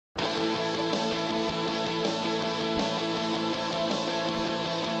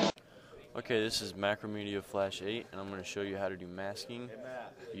Okay, this is Macromedia Flash 8, and I'm going to show you how to do masking.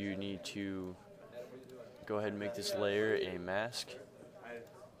 You need to go ahead and make this layer a mask.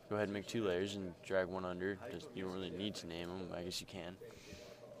 Go ahead and make 2 layers and drag one under. You don't really need to name them, I guess you can.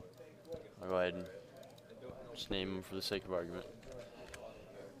 I'll go ahead and just name them for the sake of argument.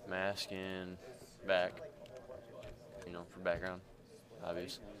 Mask and back, for background,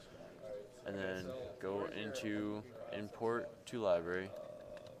 obvious. And then go into Import to Library.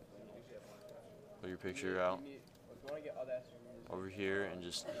 Put your picture out over here and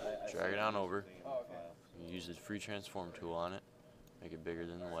just drag it on over. You use the free transform tool on it. Make it bigger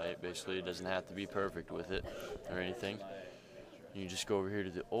than the white. Basically, it doesn't have to be perfect with it or anything. You just go over here to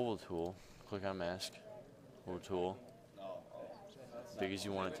the oval tool, click on mask, oval tool, big as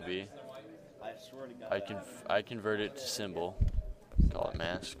you want it to be. I convert it to symbol, call it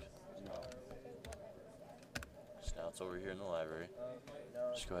mask. So now it's over here in the library.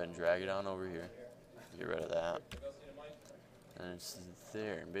 Just go ahead and drag it on over here. Get rid of that. And it's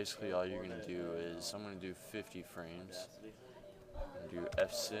there. And basically all you're going to do is, I'm going to do 50 frames. Do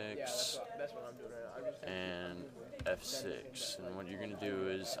F6 and F6. And what you're going to do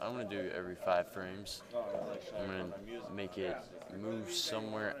is, I'm going to do every 5 frames. I'm going to make it move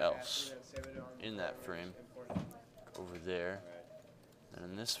somewhere else in that frame. Over there. And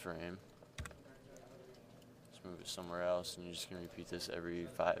in this frame, move it somewhere else, and you're just going to repeat this every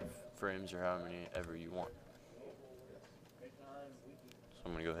 5 frames or how many ever you want. So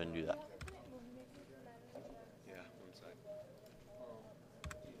I'm going to go ahead and do that. Yeah, one sec.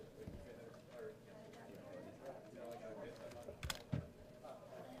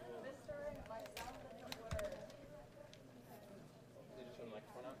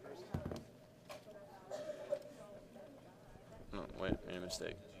 No, wait, made a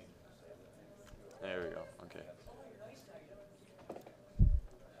mistake. There we go, okay.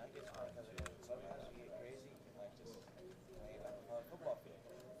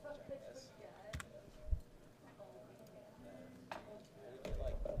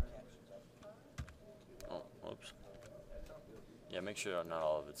 Oh, whoops. Yeah, make sure not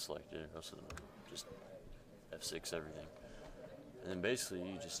all of it's selected, or else it'll just F6 everything. And then basically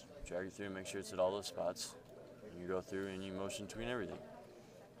you just drag it through and make sure it's at all those spots. And you go through and you motion between everything.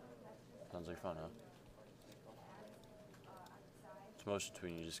 Sounds like fun, huh? It's motion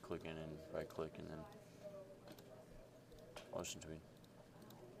between, you just click in and right click and then motion between.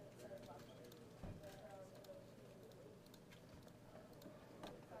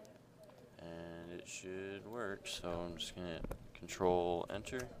 And it should work, so I'm just going to Control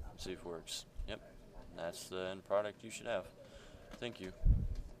Enter and see if it works. Yep, that's the end product you should have. Thank you.